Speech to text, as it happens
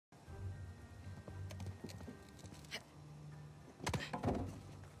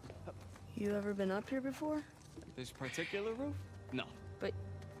You ever been up here before? This particular roof? No. But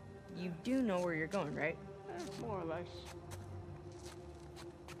you do know where you're going, right? More or less.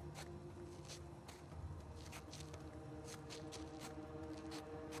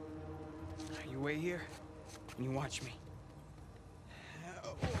 You wait here, and you watch me.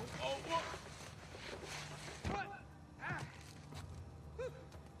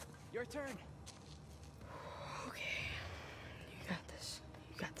 Your turn. Okay. You got this.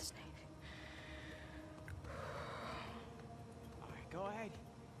 You got this, Nate. All right, go ahead.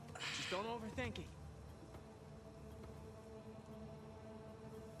 Just don't overthink it.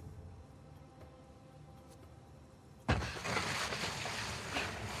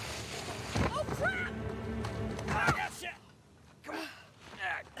 Oh, crap! Gotcha! Come on.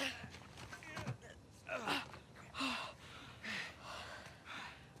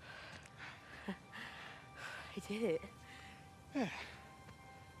 I did it. Yeah, of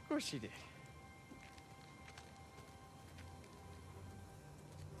course you did.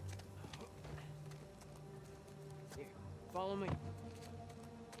 Here, follow me.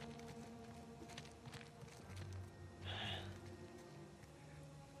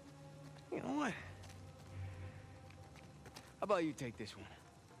 You know what? How about you take this one?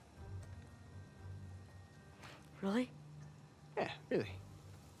 Really? Yeah, really.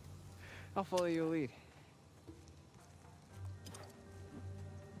 I'll follow your lead.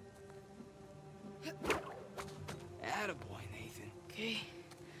 Attaboy, Nathan. Okay.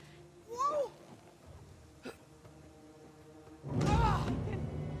 Whoa! Ah!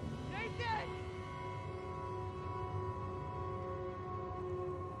 Nathan!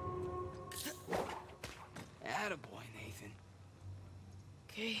 Attaboy, Nathan.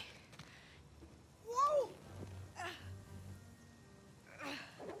 Okay. Whoa!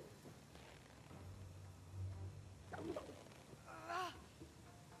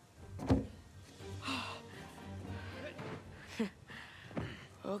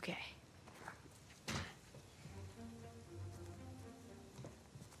 Okay.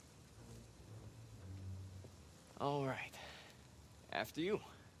 All right. After you.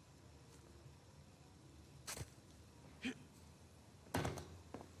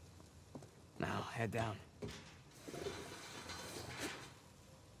 Now, head down.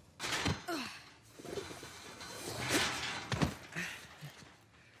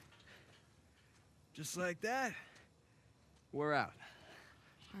 Just like that, we're out.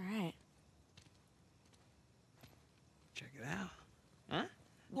 All right. Check it out. Huh?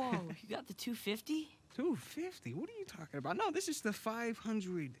 Whoa, you got the 250? 250? What are you talking about? No, this is the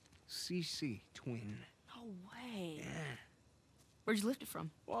 500cc twin. No way. Yeah. Where'd you lift it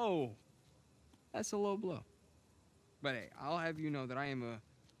from? Whoa. That's a low blow. But hey, I'll have you know that I am a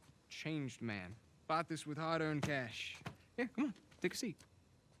changed man. Bought this with hard-earned cash. Here, come on, take a seat.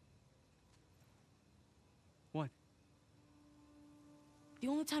 What? The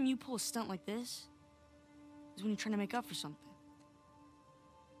only time you pull a stunt like this is when you're trying to make up for something.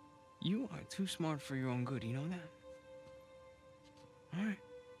 You are too smart for your own good, you know that? All right.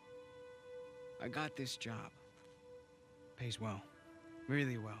 I got this job. Pays well.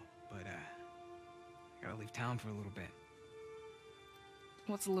 Really well. But, I gotta leave town for a little bit.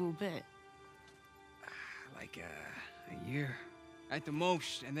 What's a little bit? Like, a year. At the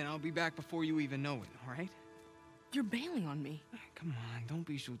most, and then I'll be back before you even know it, all right? You're bailing on me. Come on, don't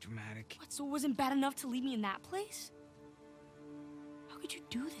be so dramatic. What, so it wasn't bad enough to leave me in that place? How could you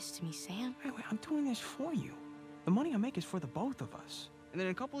do this to me, Sam? Wait, I'm doing this for you. The money I make is for the both of us. And then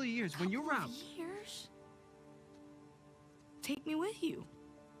in a couple of years, when you're out... Years? Take me with you.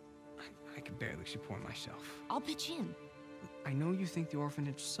 I can barely support myself. I'll pitch in. I know you think the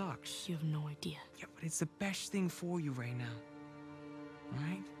orphanage sucks. You have no idea. Yeah, but it's the best thing for you right now. All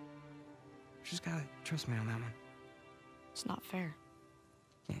right? Just gotta trust me on that one. It's not fair.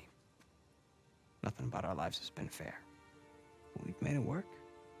 Yeah. Nothing about our lives has been fair. But we've made it work.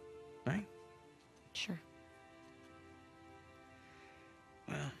 Right? Sure.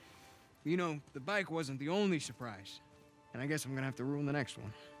 Well, you know, the bike wasn't the only surprise. And I guess I'm gonna have to ruin the next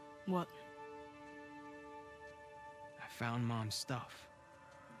one. What? I found Mom's stuff.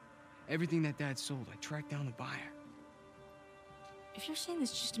 Everything that Dad sold, I tracked down the buyer. If you're saying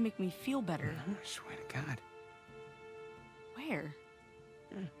this just to make me feel better... I swear to God. Where?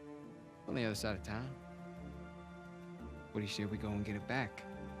 On the other side of town. What do you say we go and get it back?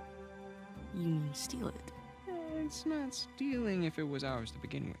 You mean steal it? It's not stealing if it was ours to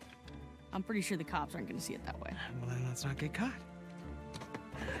begin with. I'm pretty sure the cops aren't gonna see it that way. Well, then let's not get caught.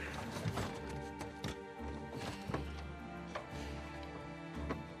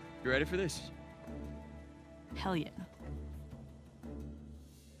 You ready for this? Hell yeah.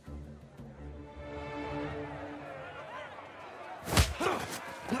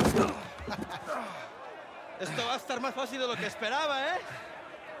 Esto va a estar más fácil de lo que esperaba, ¿eh?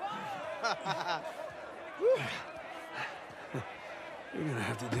 You're gonna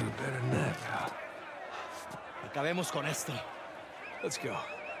have to do better than that, pal. Acabemos con esto. Let's go.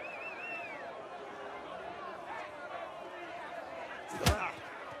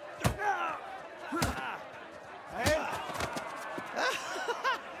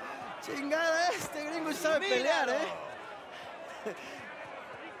 Chingada, este gringo sabe pelear, ¿eh?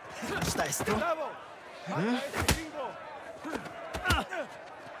 ¿Cómo está esto?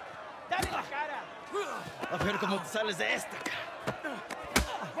 ¡Dale la cara! A ver cómo te sales de esta.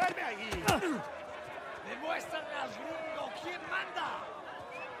 ¡Vuelve ahí! ¡Demuéstrale al gringo quién manda!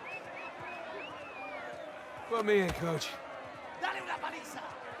 Put me in, coach. ¡Dale una paliza!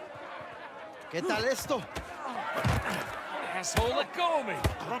 ¿Qué tal esto? Asshole, let go of me.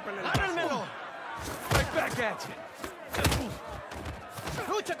 ¡Agárrenmelo! Right back at you.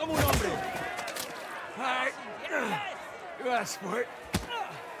 ¡Lucha como un hombre! All right. You asked for it.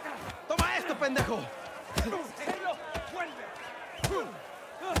 ¡Toma esto, pendejo!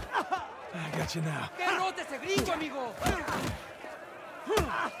 I got you now. ¡Derrote ese gringo, amigo!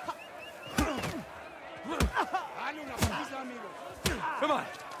 ¡Dale una paliza, amigo! Come on.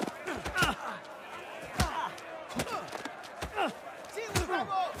 ¡Sí,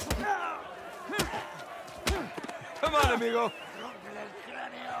 Gustavo! Come on, amigo. ¡Rómpele el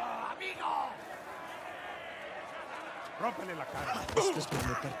cráneo, amigo! ¡Rómpele la cara! Esto es por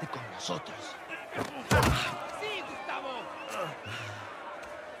meterte con nosotros. ¡Sí, Gustavo!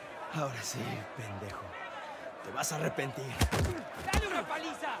 Ahora sí, pendejo. Te vas a arrepentir. ¡Dale una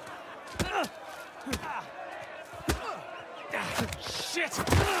paliza! Shit.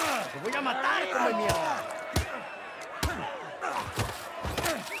 ¡Te voy a matar, come mierda!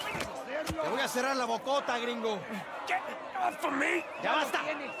 Te voy a cerrar la bocota, gringo. Get off of me. ¡Ya basta!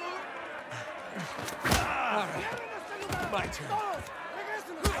 All right. My turn.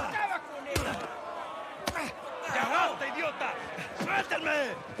 ¡Acaba con él! ¡Ya basta, idiota!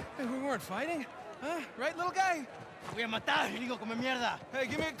 ¡Suéltenme! Hey, we weren't fighting, huh? Right, little guy? Te voy a matar, gringo, come mierda. Hey,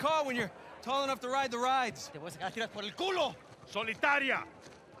 give me a call when you're tall enough to ride the rides. Te voy a sacar a tiras por el culo. ¡Solitaria!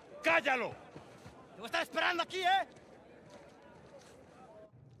 ¡Cállalo! Te voy a estar esperando aquí, ¿eh?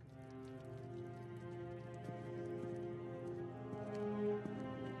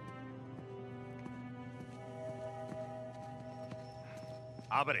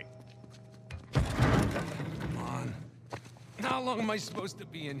 Abre. Come on. How long am I supposed to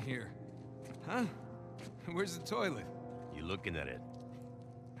be in here? Huh? Where's the toilet? You looking at it?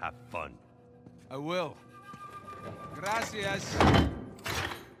 Have fun. I will. Gracias.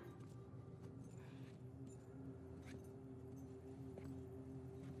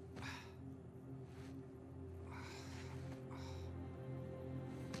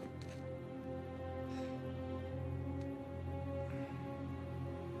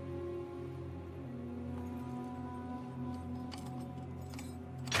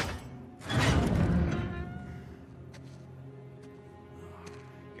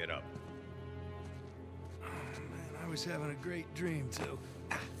 Get up. Man, I was having a great dream, too.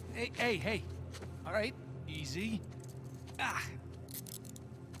 Hey. All right, easy. Ah.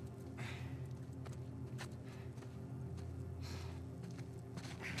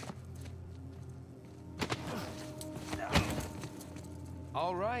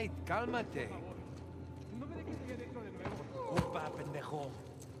 All right, cálmate. Culpa, pendejo.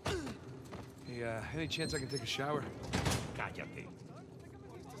 Hey, any chance I can take a shower? Cállate.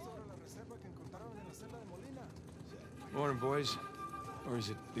 Morning, boys. Or is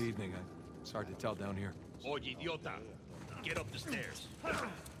it the evening? It's hard to tell down here. Oye, idiota. Get up the stairs.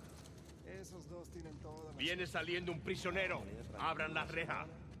 Viene saliendo un prisionero. Abran la reja.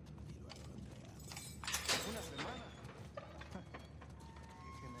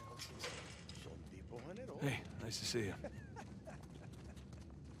 Hey, nice to see you.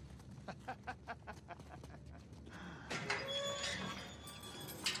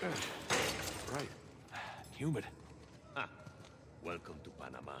 Right. Humid. Ah, welcome to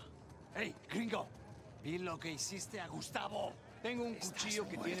Panama. ¡Hey, gringo! Vi lo que hiciste a Gustavo. Tengo un cuchillo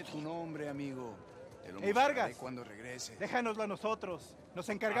que tiene tu nombre, amigo. Te lo Hey, mostraré Vargas. cuando regrese. Déjanoslo a nosotros. Nos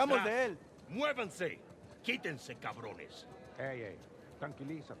encargamos Atrás. de él. Muévanse. Quítense, cabrones. Hey,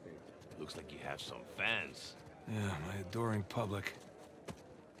 tranquilízate. Looks like you have some fans. Yeah, my adoring public.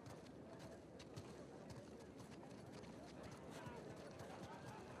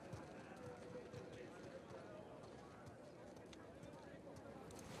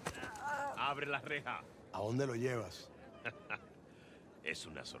 Abre la reja. ¿A dónde lo llevas? Es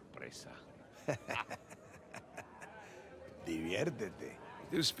una sorpresa. Diviértete.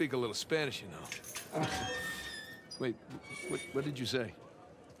 do speak a little Spanish, you know. Wait, what did you say?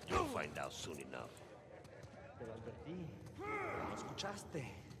 You'll find out soon enough. Te lo advertí. No escuchaste.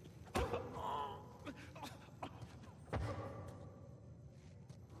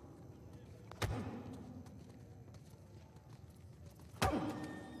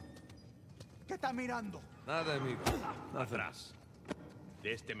 ¿Qué está mirando? Nada, amigo. Nothing. Atrás.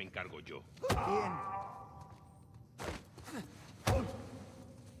 De este me encargo yo. Bien.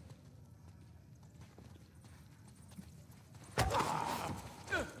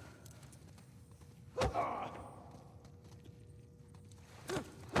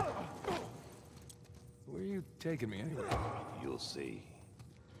 Where are you taking me anyway? You'll see.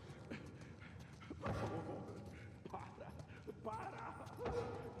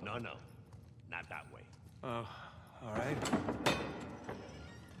 No, no. Not that way. Oh, all right.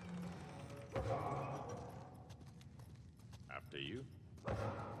 After you.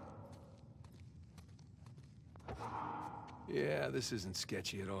 Yeah, this isn't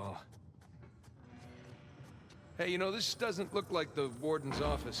sketchy at all. Hey, you know, this doesn't look like the warden's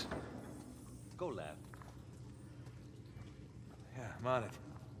office. Go left. Yeah, I'm on it.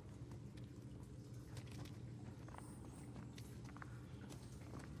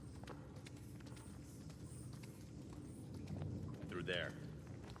 Through there.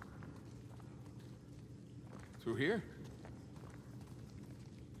 Through here?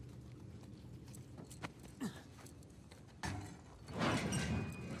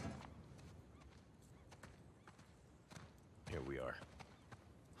 Here we are.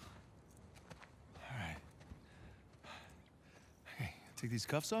 All right. Hey, take these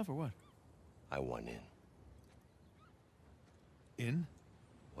cuffs off or what? I want in. In?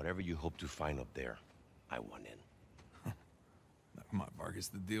 Whatever you hope to find up there, I want in. Now, come on, Vargas,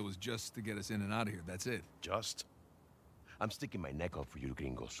 the deal was just to get us in and out of here, that's it. Just? I'm sticking my neck out for you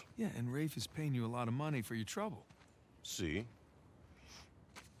gringos. Yeah, and Rafe is paying you a lot of money for your trouble. See?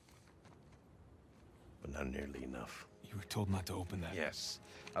 But not nearly enough. You were told not to open that. Yes.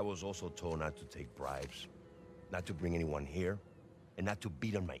 I was also told not to take bribes, not to bring anyone here, and not to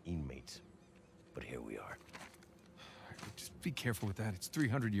beat on my inmates. But here we are. Just be careful with that. It's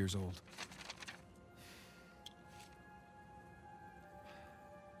 300 years old.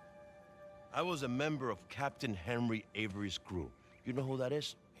 I was a member of Captain Henry Avery's crew. You know who that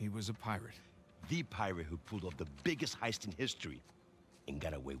is? He was a pirate. The pirate who pulled off the biggest heist in history and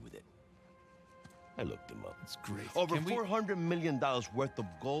got away with it. I looked him up. That's great. Over Can we- $400 million worth of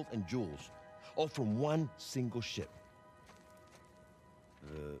gold and jewels, all from one single ship.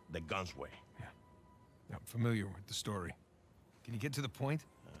 The Gunsway. Yeah. I'm familiar with the story. Can you get to the point?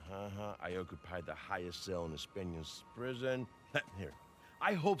 I occupied the highest cell in the Spaniards' prison. Here.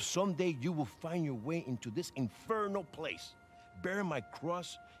 I hope someday you will find your way into this infernal place, bear my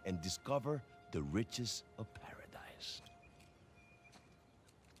cross, and discover the riches of paradise.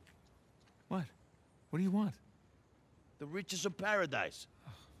 What? What do you want? The riches of paradise.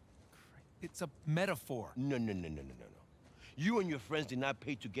 It's a metaphor. No. You and your friends did not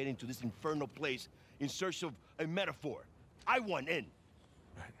pay to get into this infernal place in search of a metaphor. I want in.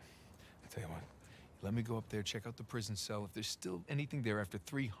 Right. I'll tell you what. Let me go up there, check out the prison cell. If there's still anything there after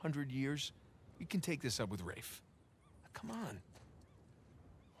 300 years, we can take this up with Rafe. Come on.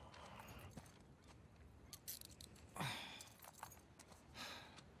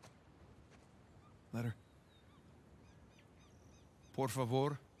 Letter. Por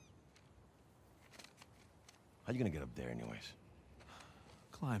favor. How you gonna get up there anyways?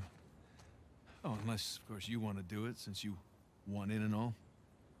 Climb. Oh, unless, of course, you want to do it, since you want in and all.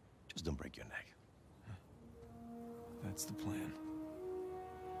 Just don't break your neck. That's the plan.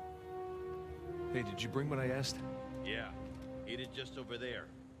 Hey, did you bring what I asked? Yeah, it is just over there,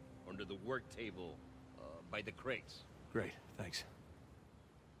 under the work table, by the crates. Great, thanks.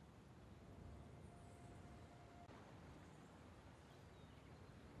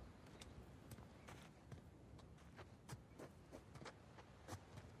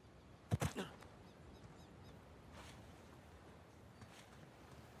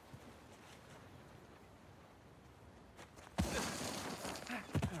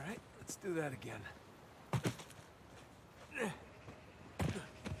 All right, let's do that again.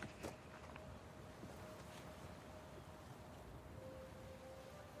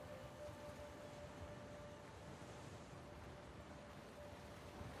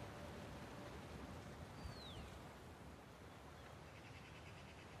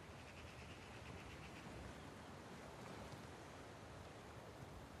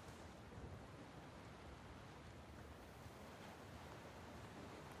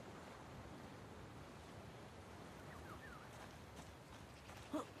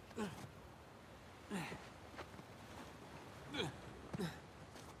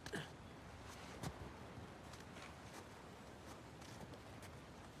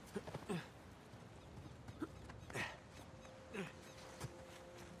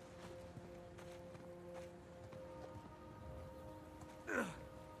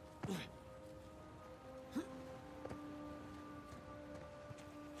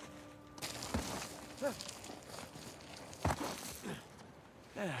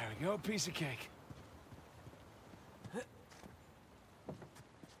 There we go, piece of cake.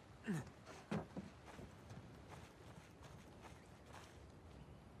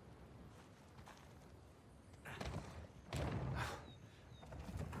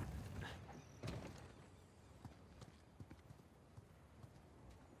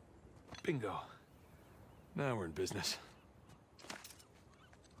 Bingo. Now we're in business.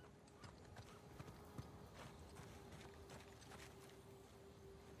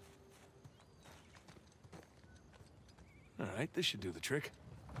 All right, this should do the trick.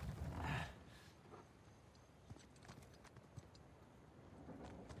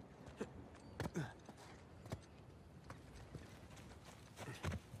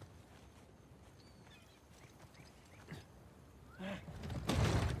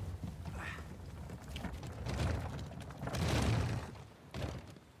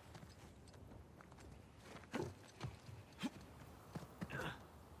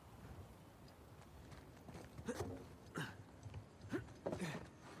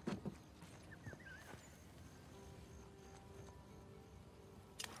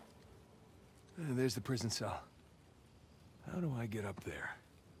 There's the prison cell. How do I get up there?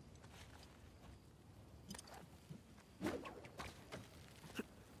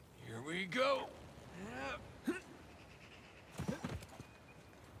 Here we go.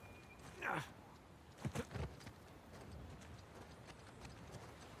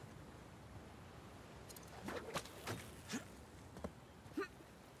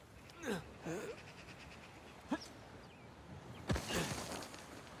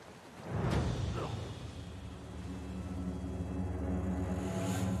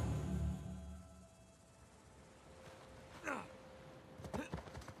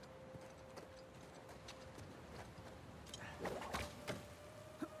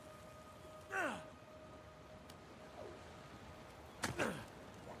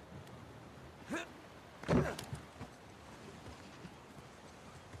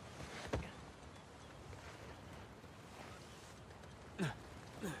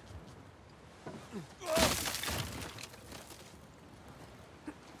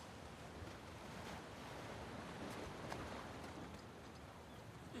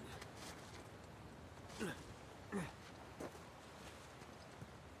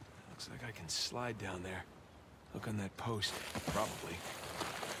 Looks like I can slide down there. Look on that post. Probably.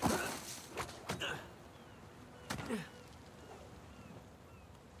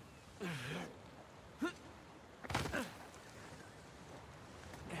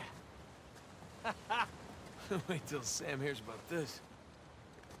 Wait till Sam hears about this.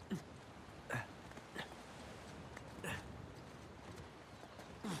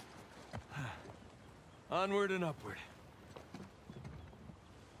 Onward and upward.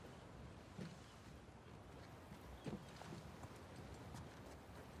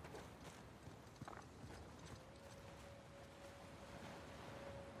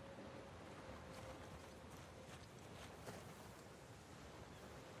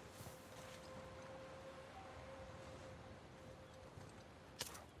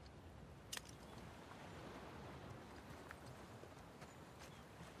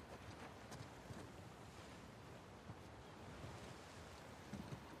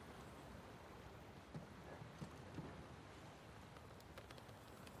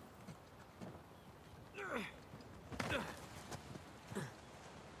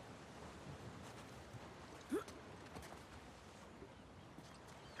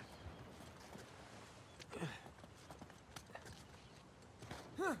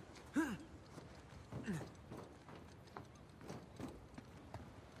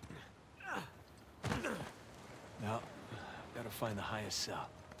 Now, gotta find the highest cell.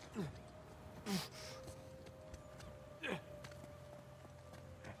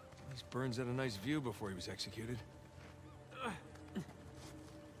 These Burns had a nice view before he was executed.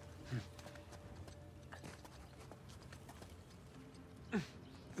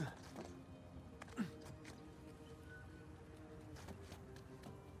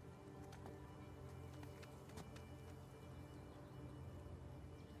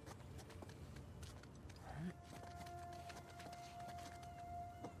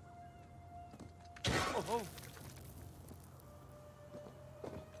 Oh.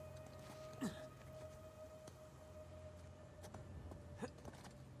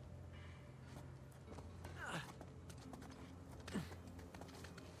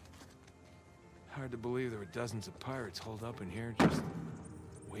 Hard to believe there were dozens of pirates holed up in here, just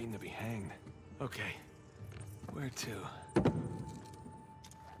waiting to be hanged. Okay, where to?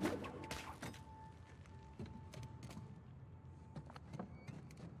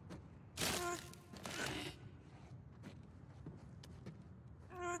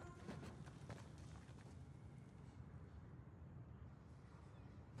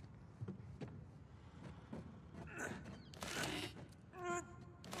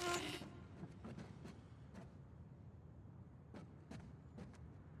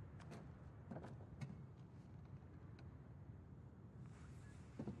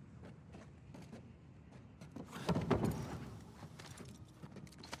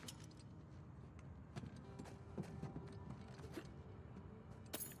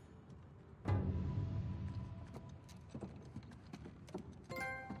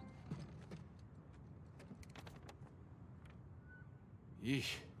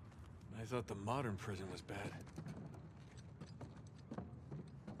 Yeesh. I thought the modern prison was bad.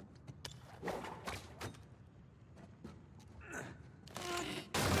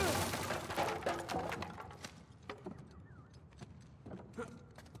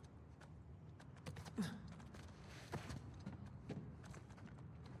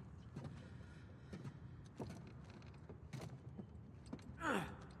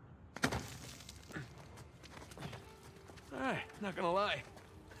 Alright, not gonna lie.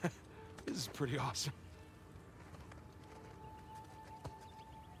 This is pretty awesome.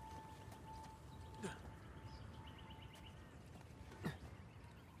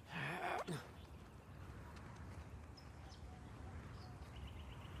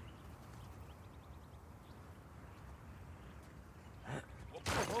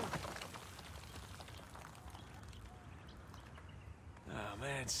 Oh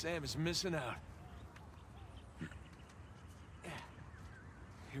man, Sam is missing out.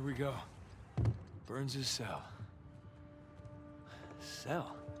 Here we go. Burns' cell.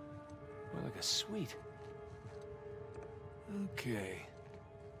 Cell? More like a suite. Okay.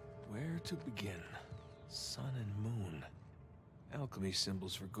 Where to begin? Sun and moon. Alchemy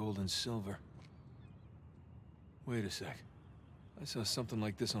symbols for gold and silver. Wait a sec. I saw something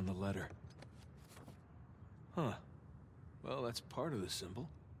like this on the letter. Huh. Well, that's part of the symbol.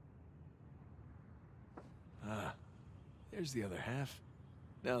 Ah. There's the other half.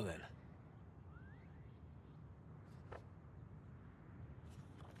 Now then.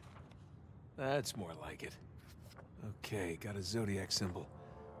 That's more like it. Okay, got a zodiac symbol.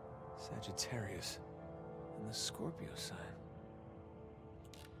 Sagittarius. And the Scorpio sign.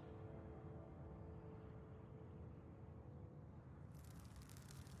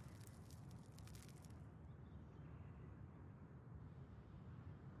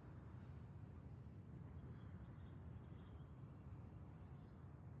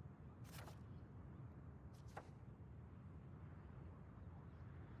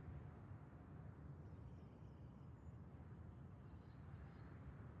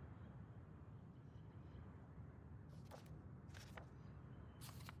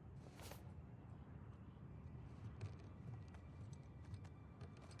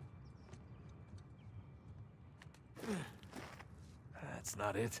 That's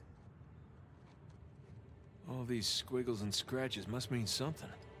not it. All these squiggles and scratches must mean something.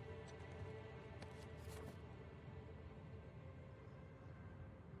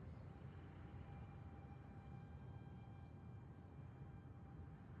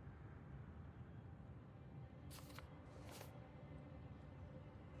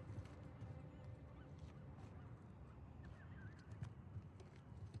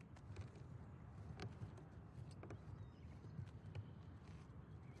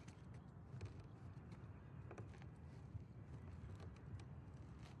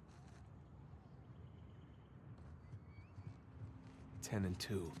 Ten and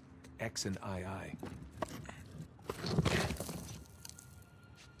 2. X and II. Would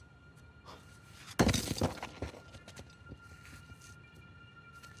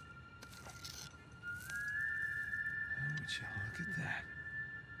you look at that?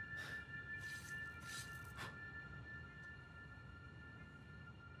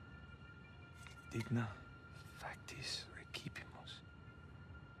 Digna factis recipimus.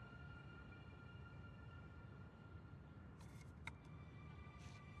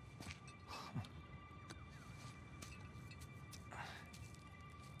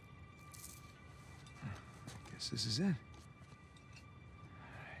 Guess this is it. All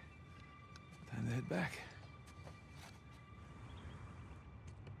right. Time to head back.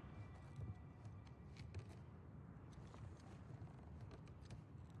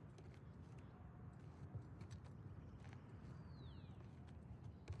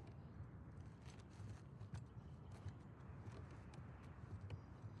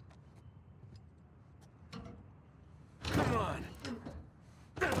 Come on.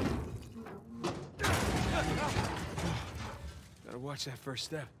 Gotta watch that first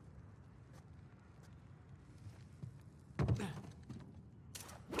step.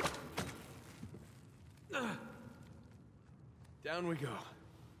 Down we go.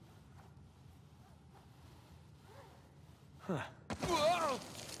 Huh. Whoa!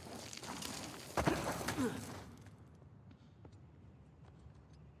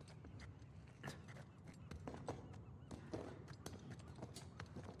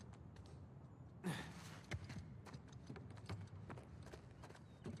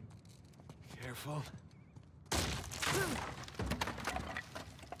 Careful.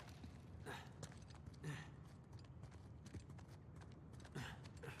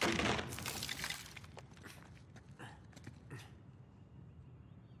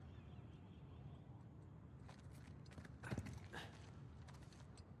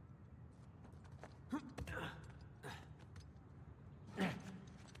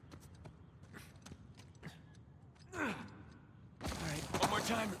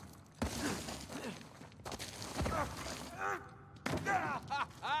 time.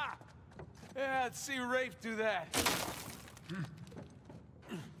 Yeah, let's see Rafe do that.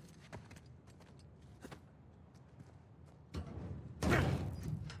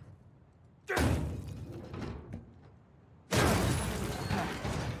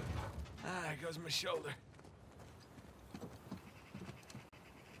 There goes my shoulder.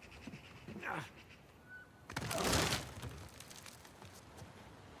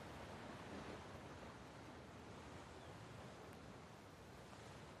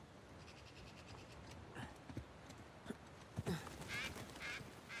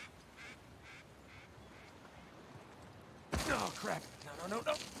 Oh, crap. No.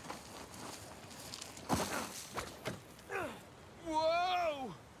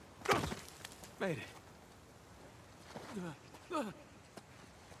 Whoa! Made it.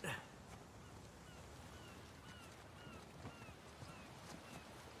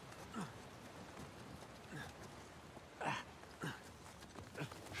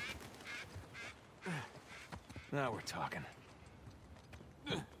 Now we're talking.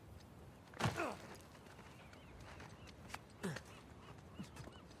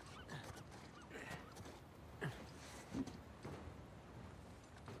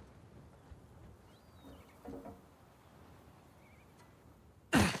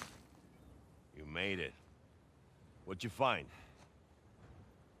 You made it. What'd you find?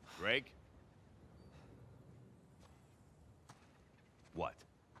 Drake? What?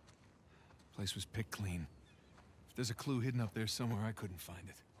 Place was picked clean. If there's a clue hidden up there somewhere, I couldn't find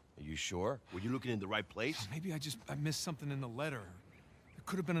it. Are you sure? Were you looking in the right place? Maybe I missed something in the letter. There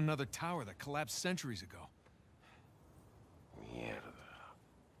could have been another tower that collapsed centuries ago. Yeah.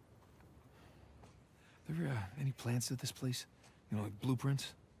 There any plans to this place? You know, like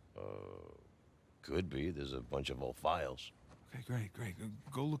blueprints? Could be. There's a bunch of old files. Okay, great.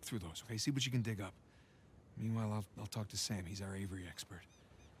 Go look through those, okay? See what you can dig up. Meanwhile, I'll talk to Sam. He's our Avery expert.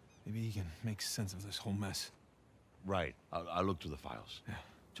 Maybe he can make sense of this whole mess. Right. I'll look through the files. Yeah.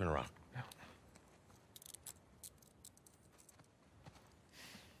 Turn around. Yeah.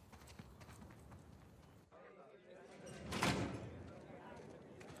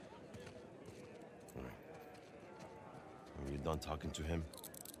 All right. When you're done talking to him,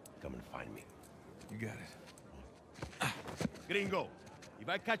 come and find me. You got it. Gringo, if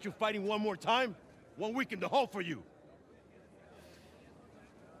I catch you fighting one more time, 1 week in the hole for you.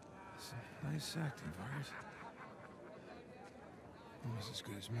 It's nice acting, Vargas. Almost as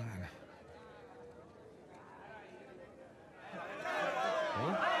good as mine.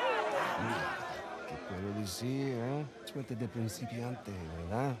 ¿Qué puedo decir, eh? Suerte de principiante,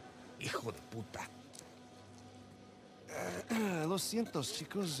 ¿verdad? Hijo de puta. Lo siento,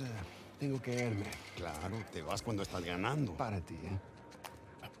 chicos. Tengo que irme. Claro, te vas cuando estás ganando. Para ti, ¿eh?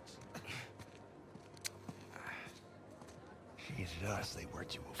 Jesus, they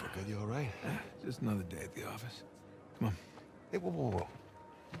worked you over good. You all right? Just another day at the office. Come on. Hey, whoa.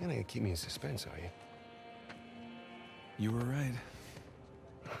 You're gonna keep me in suspense, are you? You were right.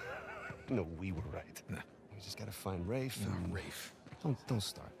 No, we were right. No. We just gotta find Rafe. No, and... Rafe. Don't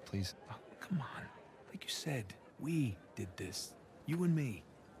start, please. Oh, come on. Like you said, we did this. You and me.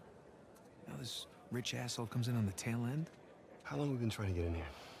 Now this rich asshole comes in on the tail end. How long have we been trying to get in here?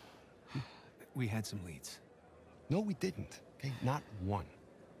 We had some leads. No, we didn't. Okay, not one.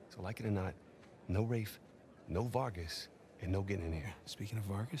 So like it or not, no Rafe, no Vargas, and no getting in here. Speaking of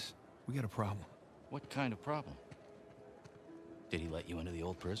Vargas, we got a problem. What kind of problem? Did he let you into the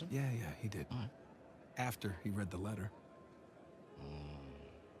old prison? Yeah, he did. All right. After he read the letter.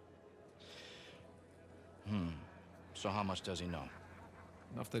 So how much does he know?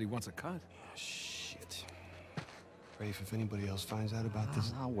 Enough that he wants a cut. Shit. Rafe, if anybody else finds out about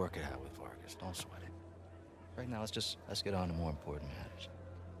this... I'll work it out with Vargas. Don't sweat it. Right now, let's get on to more important matters.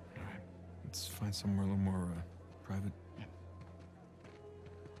 All right. Let's find somewhere a little more, private. Yeah.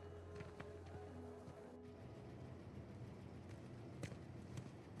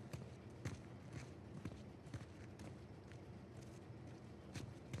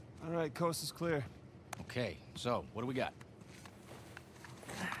 All right, coast is clear. Okay, so what do we got?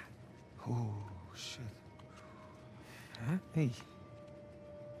 Oh, shit. Huh? Hey,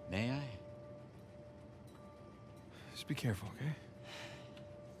 May I? just be careful, okay?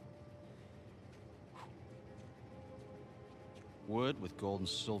 Wood with gold and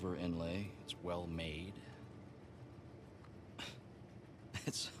silver inlay. It's well made.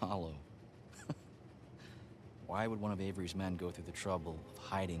 It's hollow. Why would one of Avery's men go through the trouble of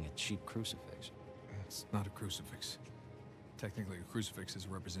hiding a cheap crucifix? It's not a crucifix. Technically, a crucifix is a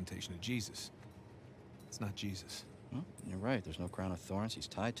representation of Jesus. It's not Jesus. Well, you're right. There's no crown of thorns. He's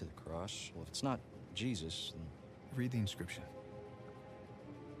tied to the cross. Well, if it's not Jesus, then... Read the inscription.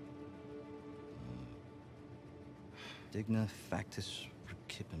 Digna factus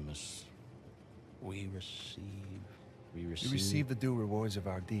recipimus. We receive the due rewards of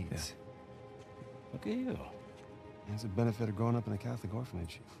our deeds. Look at you. It's a benefit of growing up in a Catholic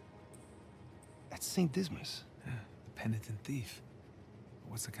orphanage. That's St. Dismas. Yeah, the penitent thief.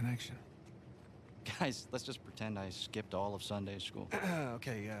 What's the connection? Guys, let's just pretend I skipped all of Sunday school.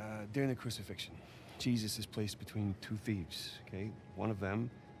 Okay, during the crucifixion, Jesus is placed between two thieves, okay? One of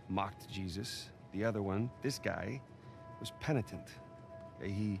them mocked Jesus. The other one, this guy, was penitent.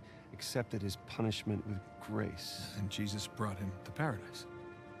 Okay? He accepted his punishment with grace. And Jesus brought him to paradise.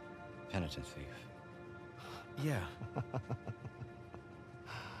 Penitent thief. Yeah.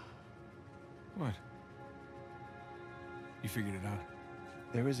 What? You figured it out?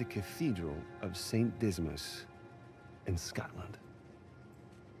 There is a cathedral of St. Dismas in Scotland.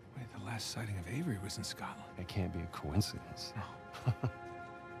 Wait, the last sighting of Avery was in Scotland. That can't be a coincidence. No.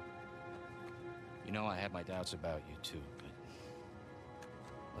 You know, I had my doubts about you too, but...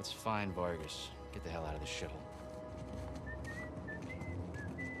 Let's find Vargas. Get the hell out of this shithole.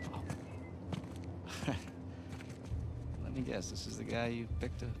 Oh. Let me guess, this is the guy you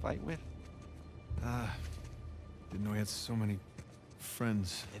picked a fight with? Didn't know he had so many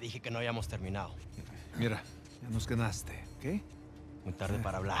friends. Te dije que no habíamos terminado. Mira, ya nos ganaste, ¿ok? Muy tarde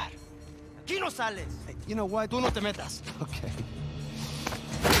para hablar. ¡Aquí no sales! Hey, you know what? Tú no te metas. Okay.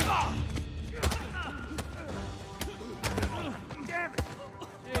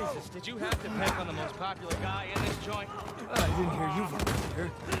 Jesus, did you have to pick on the most popular guy in this joint? I didn't hear you,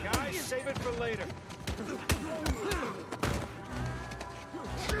 Vargas. Guys, save it for later.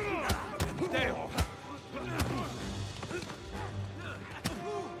 Pendejo.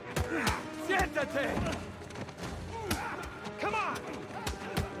 Siéntate. Come on.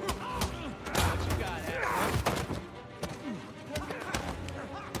 What you got, asshole?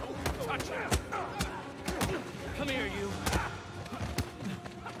 Touch him. Come here, you.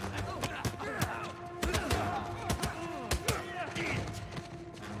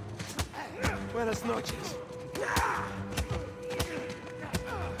 Buenas noches.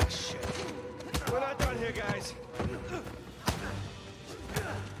 Shit. We're not done here, guys.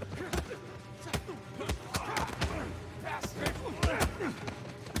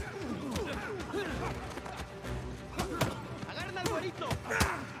 ¡Agarren al güerito!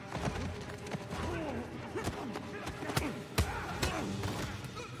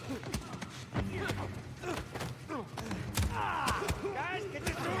 Guys, get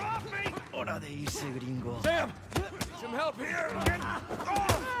this door off me! Hora de irse, gringo. Sam! Some help here!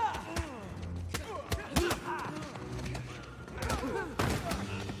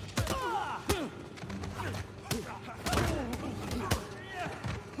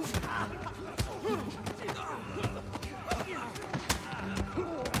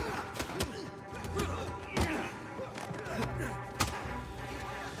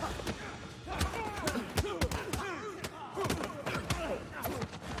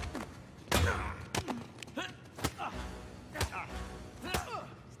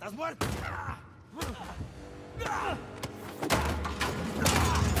 ¿Estás muerto?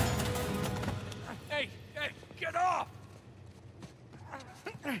 Hey, get off!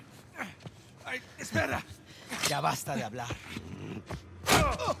 Ay, espera! Ya basta de hablar.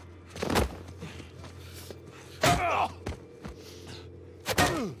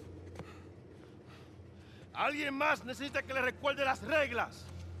 Alguien más necesita que le recuerde las reglas.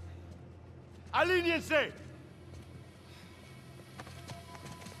 ¡Alíñense!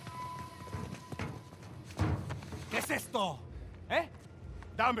 ¿Qué es esto? ¿Eh?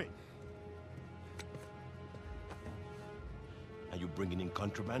 Dame. Are you bringing in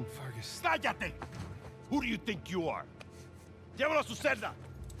contraband? Vargas. ¡Cállate! Who do you think you are? Llévalo a su celda.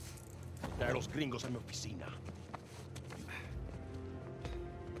 Trae a los gringos a mi oficina.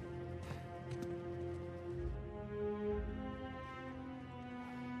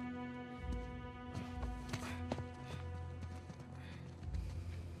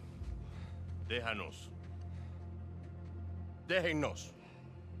 Déjanos. Déjennos.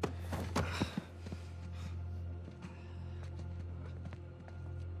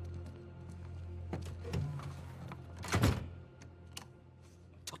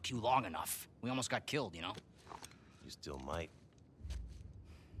 Took you long enough. We almost got killed, you know? You still might.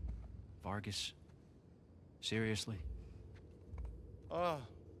 Vargas? Seriously? Oh,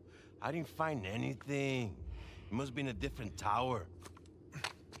 I didn't find anything. It must be in a different tower.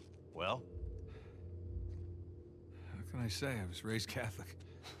 Well? What can I say? I was raised Catholic.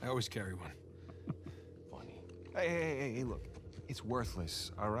 I always carry one. Funny. Hey, look. It's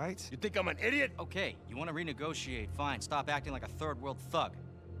worthless, all right? You think I'm an idiot? Okay, you want to renegotiate? Fine. Stop acting like a third world thug.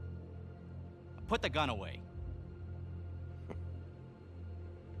 Put the gun away.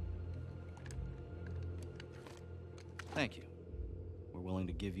 Thank you. We're willing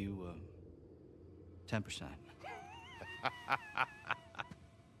to give you 10%.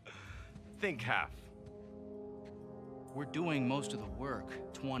 Think half. We're doing most of the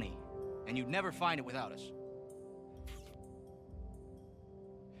work, 20, and you'd never find it without us.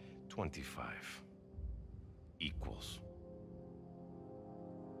 25 equals.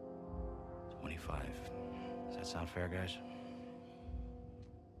 25. Does that sound fair, guys?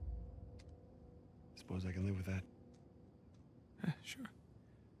 Suppose I can live with that. Sure.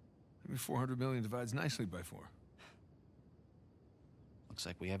 I mean, 400 million divides nicely by 4. Looks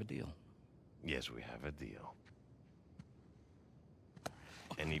like we have a deal. Yes, we have a deal.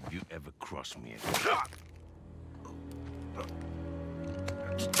 And if you ever cross me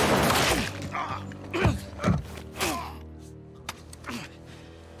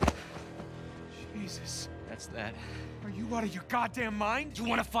Jesus. That's that. Are you out of your goddamn mind? Do you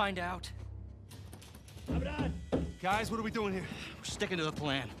want to find out? Guys, what are we doing here? We're sticking to the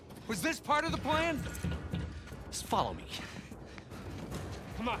plan. Was this part of the plan? Just follow me.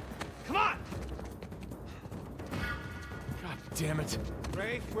 Come on! Come on! God damn it.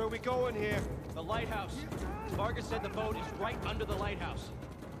 Rafe, where are we going here? The lighthouse. Vargas said the boat is right under the lighthouse.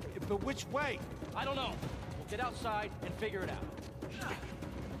 But which way? I don't know. We'll get outside and figure it out.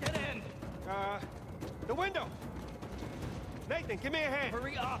 Get in! The window! Nathan, give me a hand!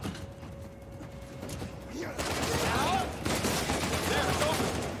 Hurry up! There, it's open!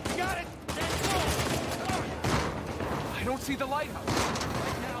 You got it! I don't see the lighthouse.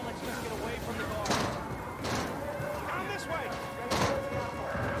 Right now, let's just get away from the bar. Down this way!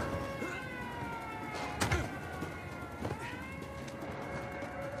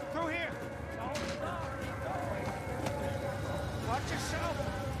 Through here! Watch yourself!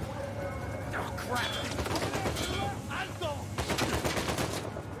 Oh, crap! Alto!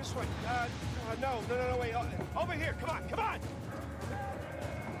 This way. No, wait. Over here, come on!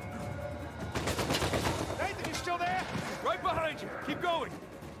 Nathan, you still there? Right behind you. Keep going.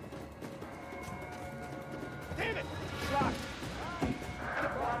 Damn it! Locked.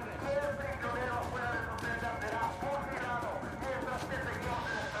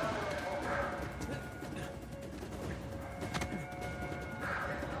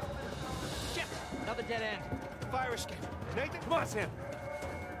 Shit! Another dead end. Fire escape. Nathan, come on, Sam.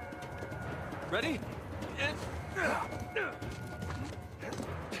 Ready?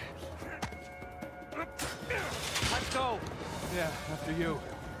 Let's go! Yeah, after you.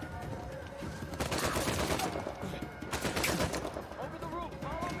 Over the roof,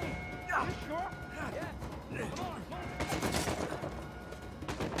 follow me! You sure? Yeah. Come on.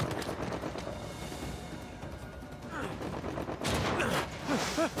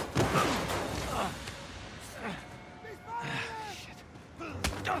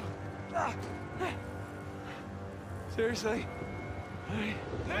 Seriously?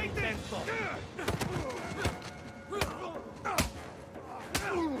 Nathan!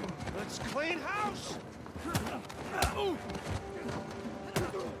 Let's clean house! All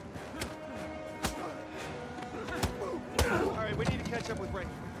right, we need to catch up with Ray.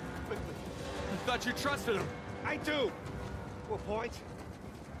 Quickly. I thought you trusted him. I do. To a point.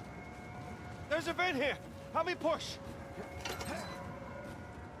 There's a vent here. Help me push.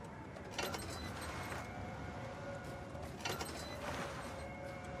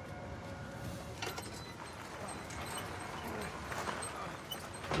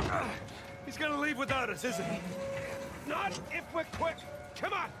 He's gonna leave without us, isn't he? Not if we're quick.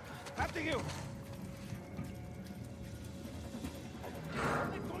 Come on. After you.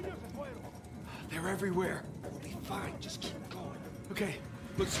 They're everywhere. We'll be fine. Just keep going. Okay,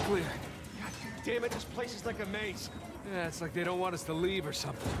 looks clear. God damn it, this place is like a maze. Yeah, it's like they don't want us to leave or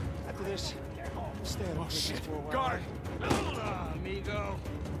something. After this, we'll stay on Oh, the shit. for a while. Guard! Hola, amigo.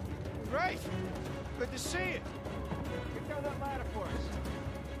 Great. Good to see you. Get down that ladder for us.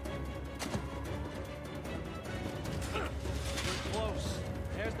 We're close.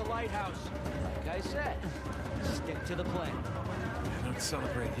 There's the lighthouse. Like I said, stick to the plan. I don't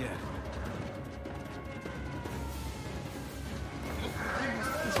celebrate yet.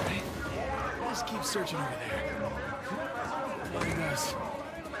 This way. Let's keep searching over there. What he does.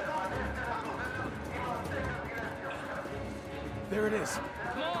 There it is.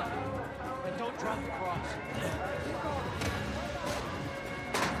 Come on! And don't drop the cross.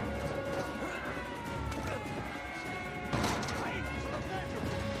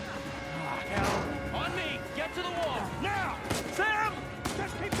 On me! Get to the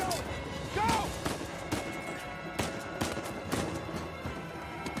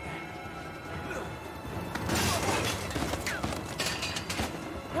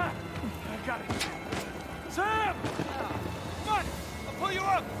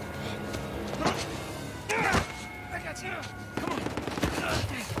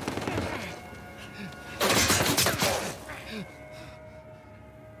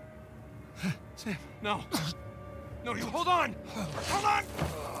Sam, no. No, you hold on! Hold on!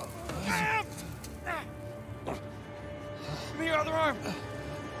 Sam! Give me your other arm!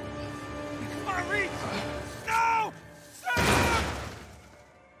 Come on, reach! No! Sam!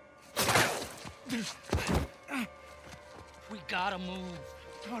 We gotta move.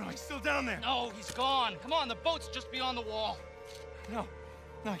 Oh, no, he's still down there. No, he's gone. Come on, the boat's just beyond the wall. No,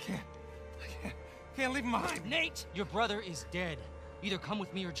 I can't. Can't leave him behind. Nate, your brother is dead. Either come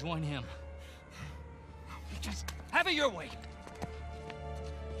with me or join him. Just have it your way.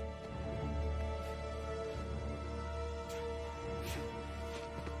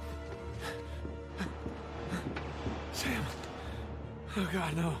 Sam. Oh,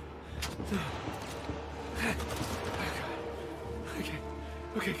 God, no. No.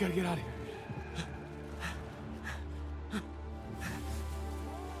 Okay, gotta get out of here.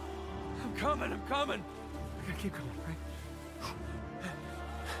 I'm coming. I gotta keep going, right?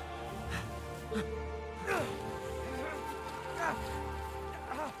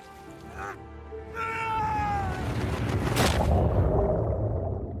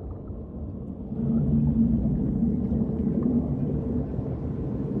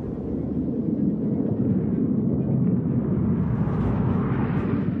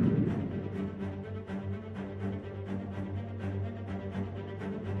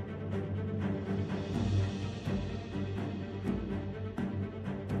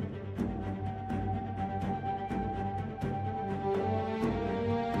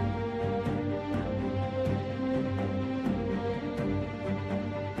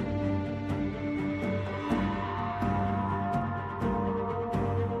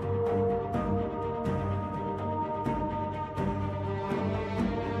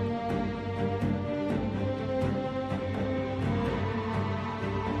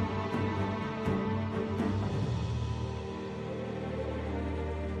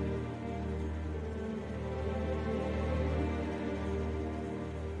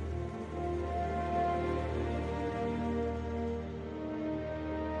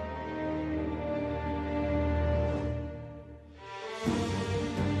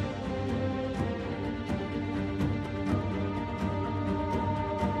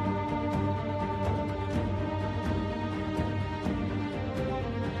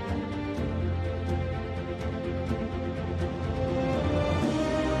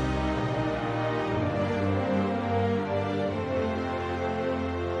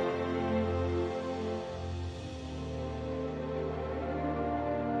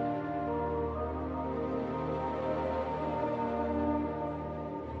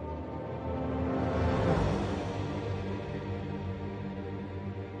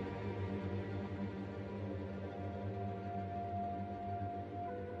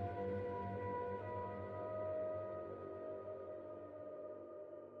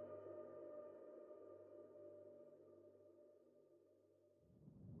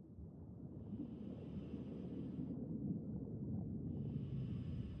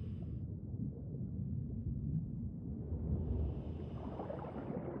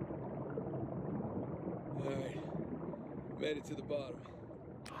 Made it to the bottom.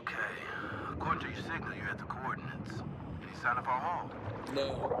 Okay. According to your signal, you're at the coordinates. Any sign of our haul?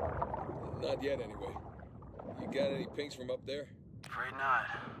 No. Not yet, anyway. You got any pings from up there? Afraid not.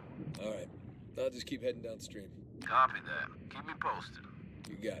 All right. I'll just keep heading downstream. Copy that. Keep me posted.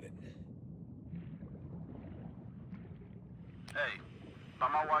 You got it. Hey, by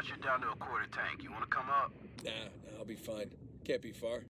my watch, you're down to a quarter tank. You want to come up? Nah, I'll be fine. Can't be far.